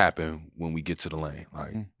things happen when we get to the lane.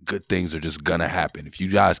 Like, good things are just gonna happen. If you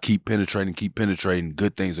guys keep penetrating,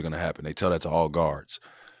 good things are gonna happen. They tell that to all guards.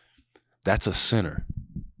 That's a center.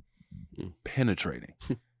 Penetrating. You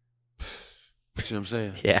see what I'm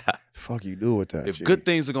saying? Yeah. The fuck you do with that? If good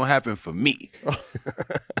things are gonna happen for me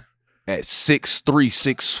at 6'3",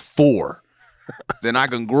 6'4", then I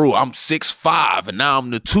can grow. I'm 6'5", and now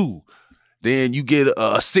I'm the 2. Then you get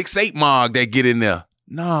a 6'8" Mog that get in there.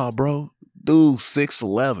 Nah, bro. Dude,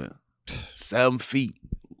 6'11", 7 feet,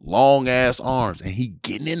 long ass arms, and he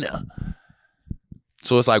getting in there.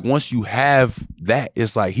 So it's like, once you have that,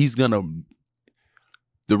 it's like the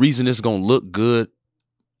reason it's gonna look good,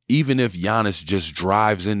 even if Giannis just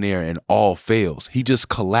drives in there and all fails, he just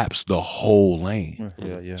collapsed the whole lane.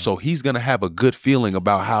 Yeah. So he's gonna have a good feeling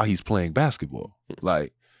about how he's playing basketball.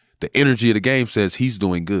 Like, the energy of the game says he's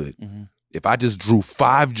doing good. If I just drew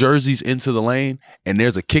 5 jerseys into the lane and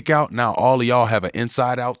there's a kick out, now all of y'all have an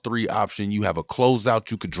inside out 3 option. You have a closeout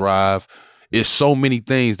you could drive. It's so many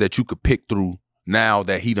things that you could pick through now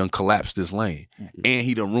that he done collapsed this lane and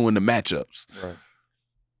he done ruined the matchups. Right.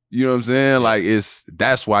 You know what I'm saying? Like,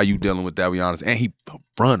 that's why you dealing with that, to be honest. And he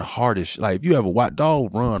run hardish. Like, if you ever watch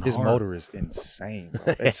dog run his hard. motor is insane,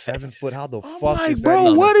 bro. At 7 foot, how the fuck like, is bro,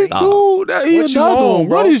 that? What is dude? That he what you another on, one.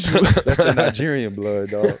 bro? What is you? That's the Nigerian blood,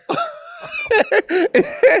 dog.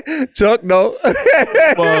 Chuck, no.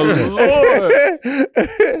 My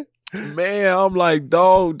Lord. Man, I'm like,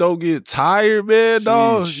 dog, don't get tired, man,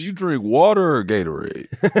 dog. You drink water or Gatorade?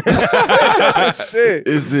 Shit.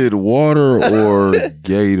 Is it water or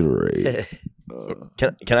Gatorade?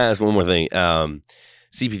 Can I ask one more thing?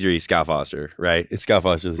 CP3, Scott Foster, right? It's Scott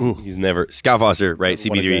Foster. He's never Scott Foster, right?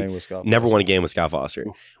 CP3 never won a game with Scott Foster.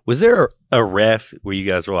 Was there a ref where you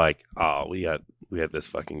guys were like, oh, we got this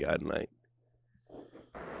fucking guy tonight?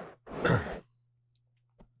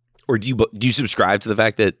 Or do you subscribe to the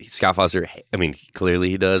fact that Scott Foster? I mean, clearly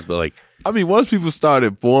he does, but like, I mean, once people started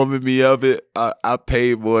informing me of it, I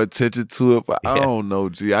paid more attention to it. But I don't know,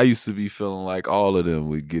 G. I used to be feeling like all of them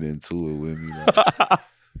would get into it with me. Like.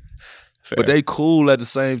 But they cool at the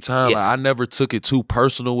same time. Yeah. Like, I never took it too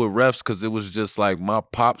personal with refs because it was just like my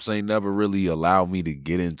pops ain't never really allowed me to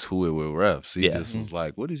get into it with refs. He just was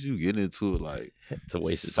like, "What did you get into it like?" It's a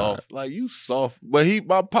waste of Soft, time. like you soft. But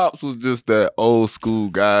my pops was just that old school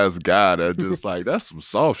guy's guy that just like that's some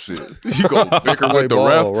soft shit. You go bicker with the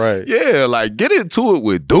ref, right? Yeah, like get into it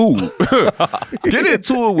with dude. Get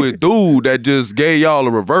into it with dude that just gave y'all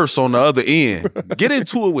a reverse on the other end. Get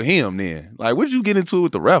into it with him then. Like, what'd you get into it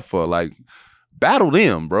with the ref for? Like, battle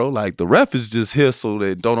them, bro. Like the ref is just here so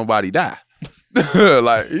that don't nobody die.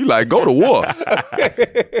 Like he like go to war.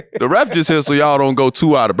 The ref just here so y'all don't go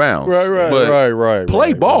too out of bounds. Right.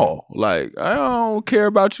 Play ball. Like I don't care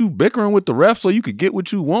about you bickering with the ref so you could get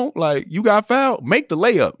what you want. Like you got fouled, make the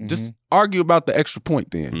layup. Just argue about the extra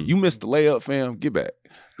point. Then you missed the layup, fam. Get back.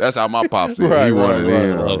 That's how my pops is. He wanted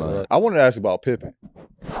in. I wanted to ask about Pippen.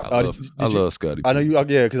 I love Scotty. I know you.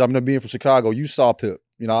 Yeah, because I'm being from Chicago. You saw Pip.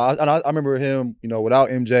 You know, I remember him. You know, without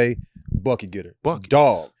MJ, bucket getter,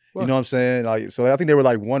 dog. You know what I'm saying? Like, so I think they were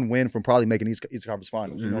like one win from probably making East Conference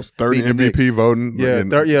Finals. You know, third MVP voting. Yeah,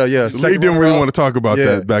 yeah. The league didn't really want to talk about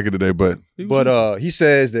that back in the day, but he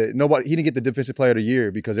says that he didn't get the Defensive Player of the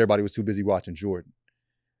Year because everybody was too busy watching Jordan.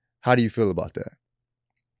 How do you feel about that?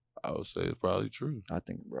 I would say it's probably true. I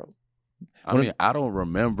think, bro. I mean, I don't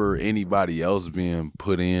remember anybody else being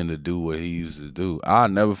put in to do what he used to do. I'll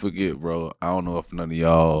never forget, bro. I don't know if none of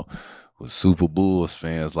y'all was Super Bulls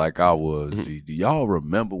fans like I was. Do y'all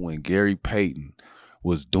remember when Gary Payton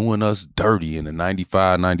was doing us dirty in the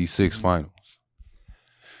 95-96 finals?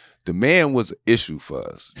 The man was an issue for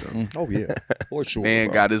us. Oh, yeah. For sure. Man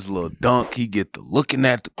bro. got his little dunk. He get to looking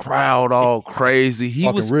at the crowd all crazy. He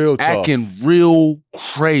Talking was real acting tough. real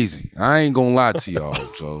crazy. I ain't gonna lie to y'all,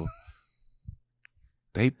 Joe.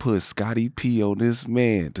 They put Scotty P on this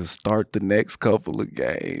man to start the next couple of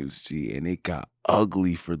games, G, and it got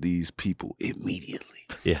ugly for these people immediately.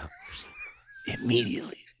 Yeah.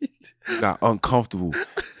 Immediately. Got uncomfortable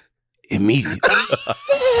immediately.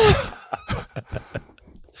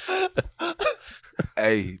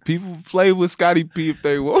 Hey, people play with Scotty P if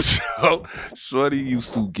they want to. Shorty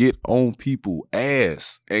used to get on people's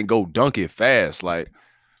ass and go dunk it fast. Like,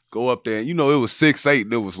 go up there, and you know it was 6'8"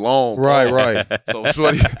 and it was long. Right. So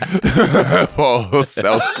Shorty, that was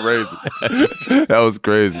crazy. That was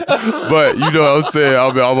crazy. But you know what I'm saying?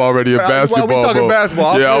 I'm already in basketball we talking mode.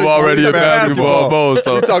 basketball. Yeah, I'm already in basketball mode.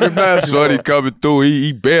 So we talking basketball. Shorty coming through,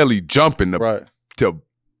 he barely jumping Right.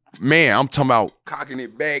 Man, I'm talking about cocking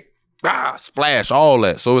it back, splash, all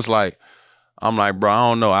that. So it's like, I'm like, bro, I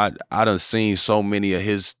don't know. I done seen so many of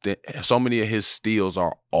his steals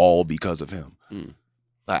are all because of him.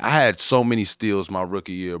 Like I had so many steals my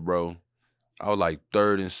rookie year, bro. I was like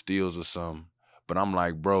third in steals or something. But I'm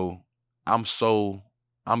like, bro, I'm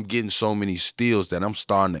getting so many steals that I'm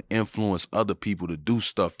starting to influence other people to do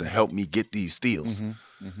stuff to help me get these steals.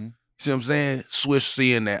 See what I'm saying? Swish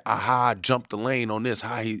seeing that, how I jumped the lane on this,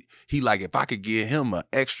 how he like, if I could give him an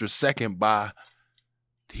extra second by,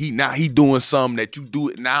 he doing something that you do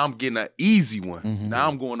it, now I'm getting an easy one. Now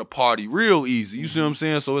I'm going to party real easy. You see what I'm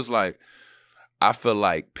saying? So it's like, I feel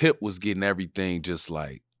like Pip was getting everything just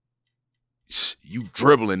like, you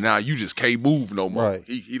dribbling now, you just can't move no more. Right.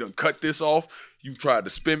 He done cut this off. You tried to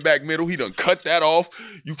spin back middle, he done cut that off.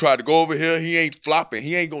 You tried to go over here, he ain't flopping.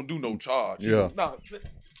 He ain't gonna do no charge. Yeah. Nah,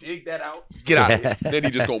 dig that out. Get out of here. Then he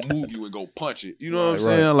just gonna move you and go punch it. You know what I'm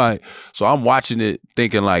saying? Like, so I'm watching it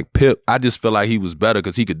thinking like Pip, I just feel like he was better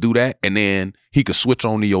because he could do that and then he could switch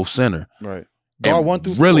on to your center. Right. And Guard 1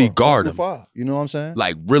 through 4, guard 1 through him. 5. You know what I'm saying?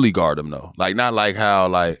 Like really guard him though. Like not like how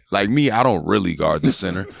like me, I don't really guard the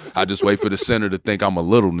center. I just wait for the center to think I'm a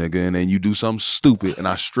little nigga and then you do something stupid and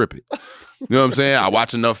I strip it. You know what I'm saying? I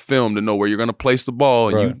watch enough film to know where you're gonna place the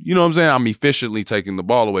ball and you know what I'm saying? I'm efficiently taking the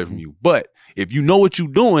ball away from you. But if you know what you're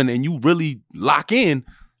doing and you really lock in,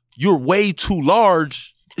 you're way too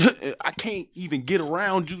large. I can't even get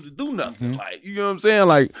around you to do nothing. Like, you know what I'm saying?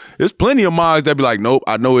 Like, there's plenty of mods that be like, nope,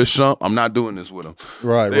 I know it's Shump. I'm not doing this with him.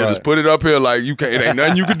 Right. Just put it up here like, you can't, it ain't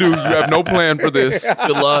nothing you can do. You have no plan for this.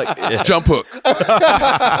 Good luck. Yeah. Jump hook.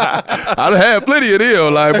 I'd had plenty of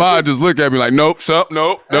them. Like, mod just look at me like, nope, Shump,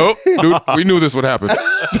 nope. Dude, we knew this would happen.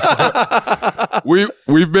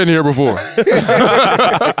 We've been here before.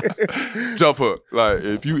 Jump hook. Like,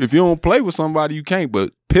 if you don't play with somebody, you can't.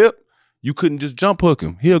 But Pip, you couldn't just jump hook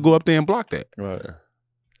him. He'll go up there and block that. Right.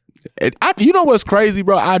 You know what's crazy,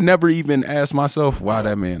 bro? I never even asked myself why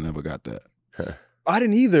that man never got that. I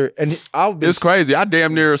didn't either, and It's crazy. I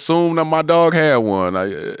damn near assumed that my dog had one. I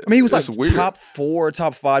mean, he was like weird. top 4,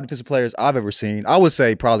 top 5 defensive players I've ever seen. I would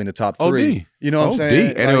say probably in the top 3. OD. You know what I'm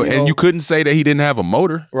saying? And you couldn't say that he didn't have a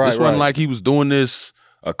motor. Right, This wasn't like he was doing this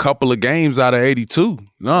a couple of games out of 82.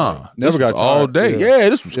 Nah. Never got tired. All day. Yeah,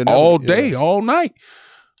 this was all day, all night.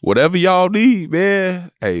 Whatever y'all need,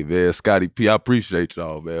 man. Hey, man, Scotty P, I appreciate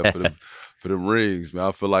y'all, man, for them rings, man.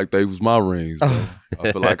 I feel like they was my rings, bro.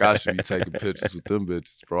 I feel like I should be taking pictures with them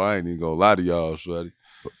bitches, bro. I ain't even gonna lie to y'all, shorty.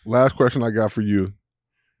 Last question I got for you.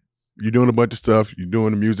 You're doing a bunch of stuff. You're doing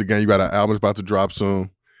the music game. You got an album that's about to drop soon.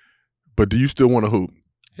 But do you still want to hoop?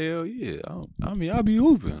 Hell yeah. I mean, I be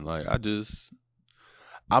hooping. Like,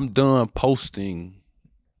 I'm done posting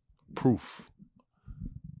proof.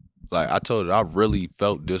 Like, I told her, I really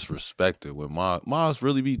felt disrespected when moms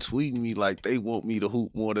really be tweeting me like they want me to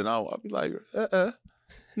hoop more than I'll be like,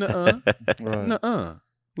 nuh-uh, nuh-uh.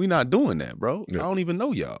 We not doing that, bro. Yeah. I don't even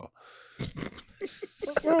know y'all.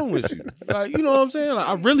 What's wrong with you? Like, you know what I'm saying? Like,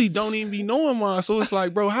 I really don't even be knowing mine. So it's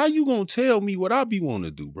like, bro, how you gonna tell me what I be want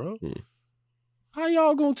to do, bro? How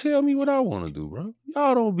y'all gonna tell me what I want to do, bro?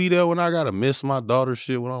 Y'all don't be there when I gotta miss my daughter's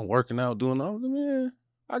shit when I'm working out doing all the man.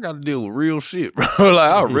 I got to deal with real shit, bro. Like,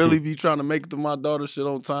 I really be trying to make it to my daughter's shit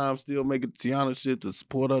on time, still make it to Tiana shit, to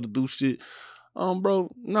support her, to do shit.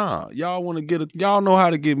 Bro, nah. Y'all want to y'all know how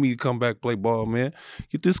to get me to come back play ball, man.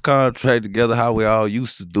 Get this contract together how we all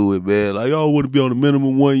used to do it, man. Like, y'all want to be on the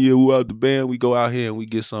minimum 1 year without the band, we go out here and we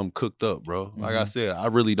get something cooked up, bro. Like I said, I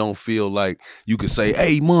really don't feel like you could say,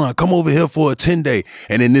 hey, man, come over here for a 10-day.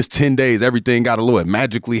 And in this 10 days, everything got to look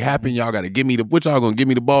magically happen. Y'all got to give me what y'all going to give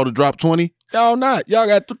me the ball to drop 20? Y'all not. Y'all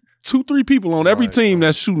got 2-3 people on every team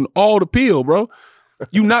that's shooting all the pill, bro.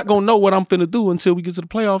 You not gonna know what I'm finna do until we get to the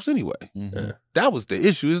playoffs anyway. That was the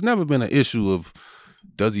issue. It's never been an issue of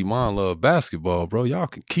does Iman love basketball, bro. Y'all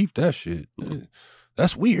can keep that shit.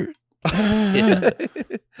 That's weird.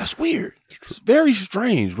 That's weird. It's very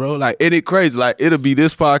strange, bro. Like, and it crazy. Like, it'll be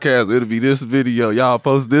this podcast, it'll be this video. Y'all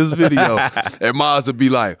post this video, and Maz will be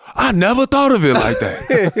like, I never thought of it like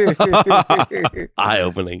that.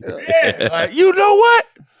 Eye-opening. Yeah, like, you know what?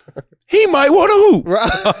 He might want to hoop.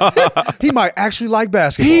 Right. He might actually like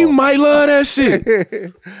basketball. He might love that shit.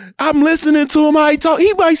 I'm listening to him how he talk.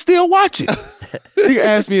 He might still watch it. He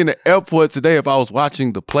asked me in the airport today if I was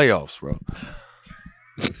watching the playoffs, bro.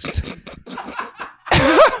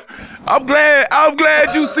 I'm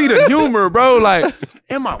glad you see the humor, bro. Like,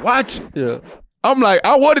 am I watching? Yeah. I'm like,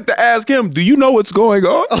 I wanted to ask him, do you know what's going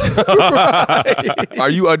on? Right. Are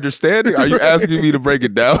you understanding? Are you asking me to break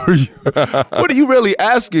it down? What are you really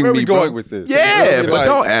asking Where me, are we going with this? Yeah, but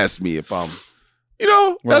don't ask me if I'm,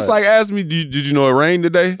 that's like asking me, did you know it rained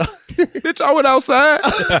today? Bitch, I went outside.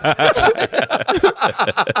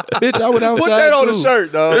 Bitch, I went outside. Put that on too. the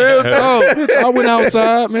shirt, dog. Yeah, bitch, I went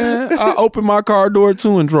outside, man. I opened my car door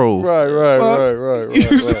too and drove. Right.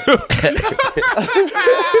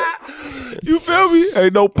 You feel me?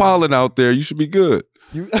 Ain't no pollen out there. You should be good.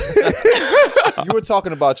 You were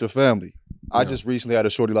talking about your family. I just recently had a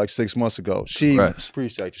shorty like 6 months ago. She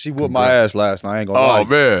appreciate you. She whooped my ass last night. I ain't gonna lie. Oh,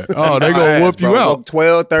 man. Oh, they gonna whoop you out.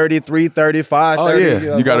 12:30, 3:30, 5:30.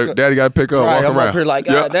 Oh, yeah. Daddy got to pick up. Right, walk I'm around. up here like,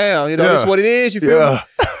 God damn, this is what it is. You feel me?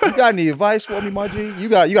 You got any advice for me, my G? You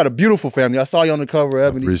got a beautiful family. I saw you on the cover,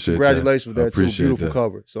 Ebony. Appreciate Congratulations that. with that too. Beautiful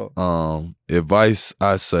cover. So, advice,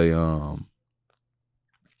 I say,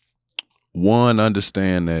 one,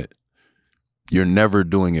 understand that you're never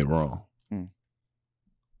doing it wrong.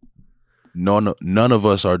 None of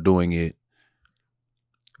us are doing it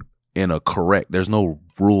in a correct. There's no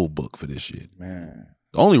rule book for this shit. Man.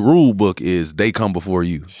 The only rule book is they come before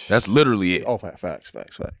you. That's literally it. Oh, facts.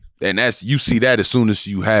 And you see that as soon as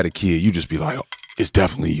you had a kid, you just be like, oh, it's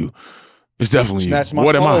definitely you. It's definitely you. Snatch my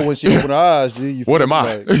what am I? When she opened her eyes, G. What am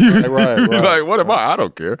I? Right. Like, what am I? I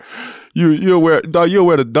don't care. You'll wear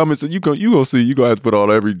the dumbest. You gonna see. You gonna have to put on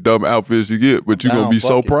every dumb outfit you get, but you gonna be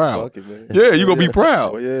so proud. Yeah, you gonna be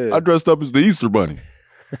proud. Yeah. I dressed up as the Easter Bunny.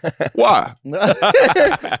 Why?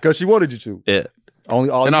 Because she wanted you to. Yeah.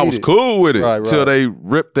 And I was cool with it till they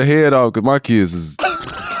ripped the head off. Because my kids is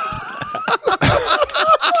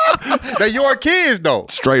they're your kids though.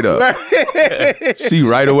 Straight up. See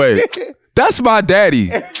right away. That's my daddy.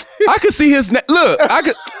 I could see his look. I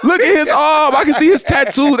could look at his arm. I could see his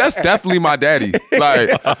tattoo. That's definitely my daddy.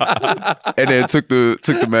 Like, and then took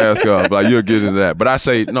the mask off. Like, you'll get into that. But I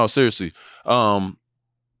say no, seriously. You're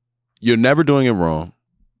never doing it wrong,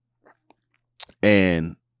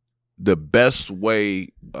 and the best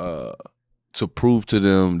way to prove to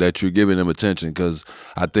them that you're giving them attention, because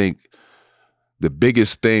I think the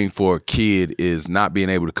biggest thing for a kid is not being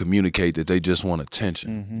able to communicate that they just want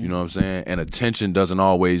attention. You know what I'm saying? And attention doesn't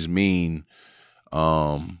always mean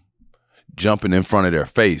jumping in front of their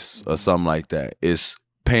face or something like that. It's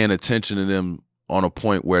paying attention to them on a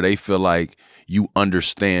point where they feel like you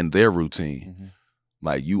understand their routine.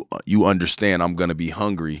 Like you understand I'm gonna be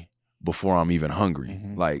hungry before I'm even hungry.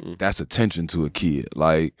 Like that's attention to a kid.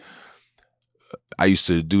 Like I used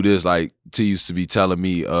to do this, like T used to be telling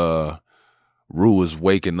me Rue was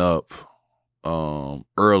waking up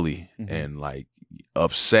early and like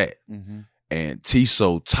upset. And T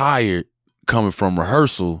so tired coming from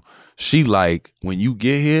rehearsal, she like, when you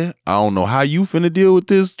get here, I don't know how you finna deal with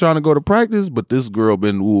this trying to go to practice, but this girl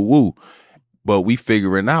been woo woo. But we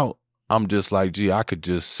figuring out, I'm just like, gee, I could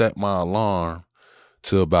just set my alarm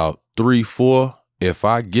to about 3, 4. If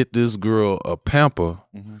I get this girl a pamper,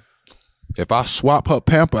 if I swap her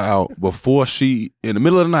pamper out before she, in the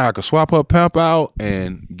middle of the night, I could swap her pamper out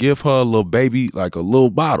and give her a little baby, like a little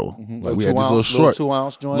bottle. Like we had this little short,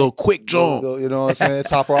 2-ounce joint, little quick joint. You know what I'm saying?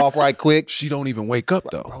 Top her off right quick. She don't even wake up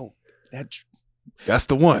though. Bro, that's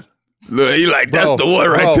the one. Look, he like, that's the one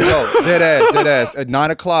right there. Bro, dead ass. At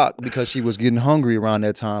 9 o'clock, because she was getting hungry around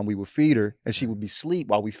that time, we would feed her, and she would be asleep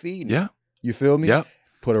while we feed her. Yeah. You feel me? Yeah.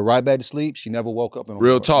 Put her right back to sleep. She never woke up.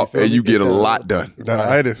 Real talk, and you get a lot done.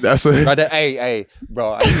 That's a right there. Hey,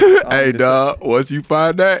 bro. Hey, dog. Once you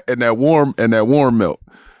find that and that warm milk.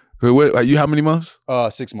 Wait, you how many months?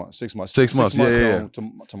 6 months. 6 months. 6 months. Yeah.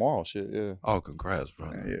 Tomorrow, shit. Yeah. Oh, congrats,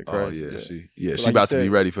 bro. Yeah, crazy. Oh, yeah. She like about to be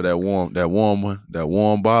ready for that warm one, that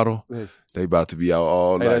warm bottle. Yeah. They about to be out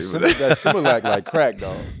all night. That's Similac like crack,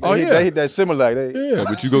 dog. They hit that Similac. Yeah,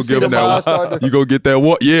 but you go give them that. You go get that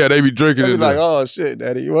one. Yeah, they be drinking it. Like, oh shit,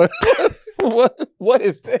 daddy, what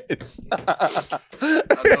is this? I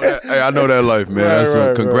know that life, man.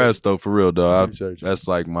 Right, congrats though, for real, dog. That's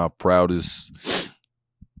like my proudest,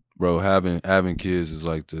 bro. Having kids is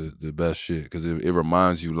like the best shit because it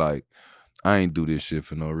reminds you like I ain't do this shit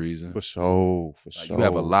for no reason. For sure. You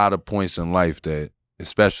have a lot of points in life that,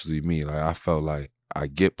 especially me, like I felt like I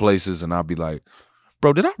get places and I'll be like,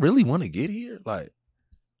 bro, did I really want to get here? Like,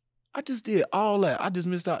 I just did all that. I just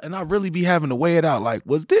missed out. And I really be having to weigh it out. Like,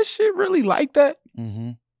 was this shit really like that?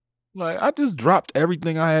 Like, I just dropped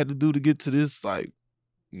everything I had to do to get to this. Like,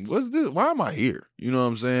 what's this? Why am I here? You know what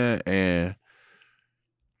I'm saying? And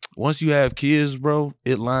once you have kids, bro,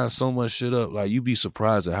 it lines so much shit up. Like, you be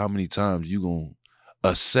surprised at how many times you gonna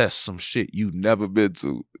assess some shit you never been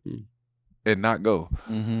to. And not go.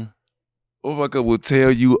 Motherfucker will tell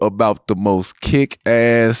you about the most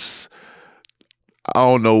kick-ass, I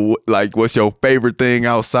don't know, like what's your favorite thing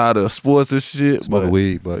outside of sports and shit. But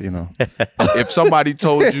weed, but you know. If somebody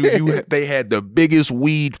told you they had the biggest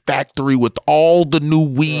weed factory with all the new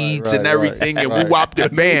weeds and everything and whoop the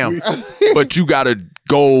bam, but you gotta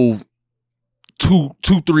go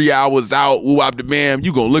 2-3 hours out, whoop the bam,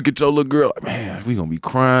 you gonna look at your little girl like, man, we gonna be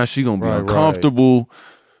crying, she gonna be uncomfortable.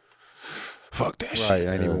 Fuck that shit. Right,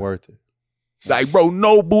 ain't even worth it. Like, bro,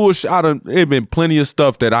 no bullshit. It been plenty of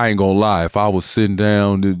stuff that I ain't gonna lie. If I was sitting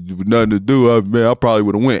down with nothing to do, I probably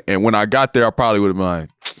would have went. And when I got there, I probably would have been like,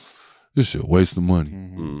 this shit waste of money.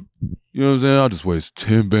 You know what I'm saying? I'll just waste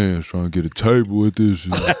 10 bands trying to get a table with this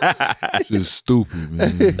shit. Shit's stupid,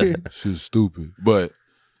 man. Shit's stupid. But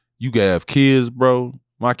you gotta have kids, bro.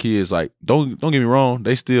 My kids, like, don't get me wrong,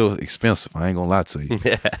 they still expensive. I ain't gonna lie to you.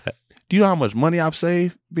 Do you know how much money I've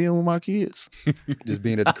saved being with my kids? Just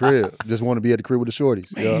being at the crib. Just want to be at the crib with the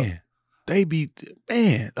shorties. Man, they be,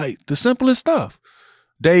 like the simplest stuff.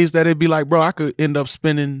 Days that it'd be like, bro, I could end up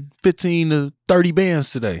spending 15 to 30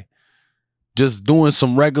 bands today. Just doing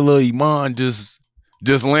some regular Iman, just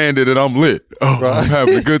landed and I'm lit. Oh, I'm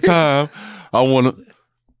having a good time. I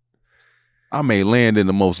may land in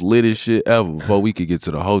the most littest shit ever before we could get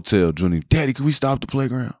to the hotel. Junior, Daddy, can we stop the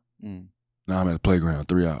playground? Nah, I'm at the playground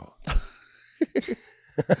 3 hours.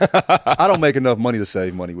 I don't make enough money to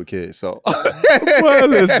save money with kids, so. Well,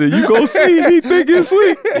 listen, you go see, he think it's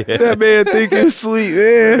sweet. That man think it's sweet,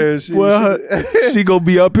 man. She gonna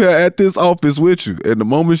be up here at this office with you. And the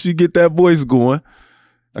moment she get that voice going,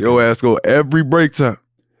 your ass go every break time.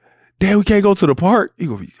 Dad, we can't go to the park. He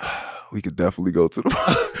gonna be, we could definitely go to the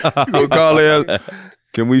park. You gonna call her ass.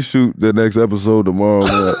 Can we shoot the next episode tomorrow?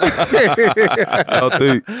 Y'all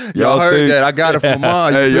heard that? I got it from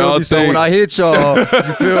mom. Hey, y'all think, so when I hit y'all,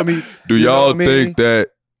 you feel me? Do y'all think that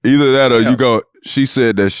either that or you go, She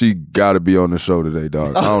said that she got to be on the show today,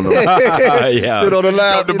 dog. I don't know. Yeah. Sit on the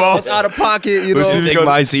lap, the you know, boss. it's out of pocket, you know. Take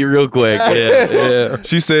my seat real quick. Yeah.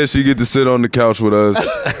 She said she get to sit on the couch with us.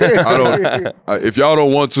 I don't. If y'all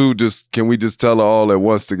don't want to, can we just tell her all at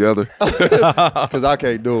once together? Because I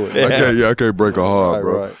can't do it. I can't break her heart,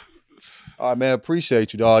 bro. Right. All right, man.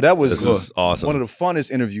 Appreciate you, dog. That was This is awesome. one of the funnest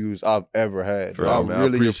interviews I've ever had. Bro, I man,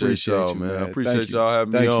 really I appreciate y'all, you, man. I man. appreciate Thank you. y'all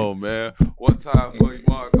having Thank me you. on, man. One time for you,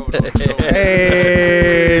 Mark. Coming on the show.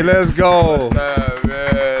 Hey, let's go. One time,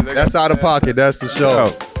 man. That's out of pocket. That's the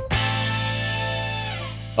show.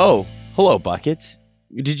 Oh, hello, Buckets.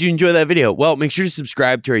 Did you enjoy that video? Well, make sure to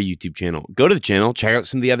subscribe to our YouTube channel. Go to the channel, check out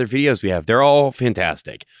some of the other videos we have. They're all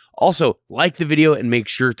fantastic. Also, like the video and make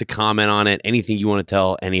sure to comment on it, anything you want to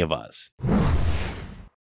tell any of us.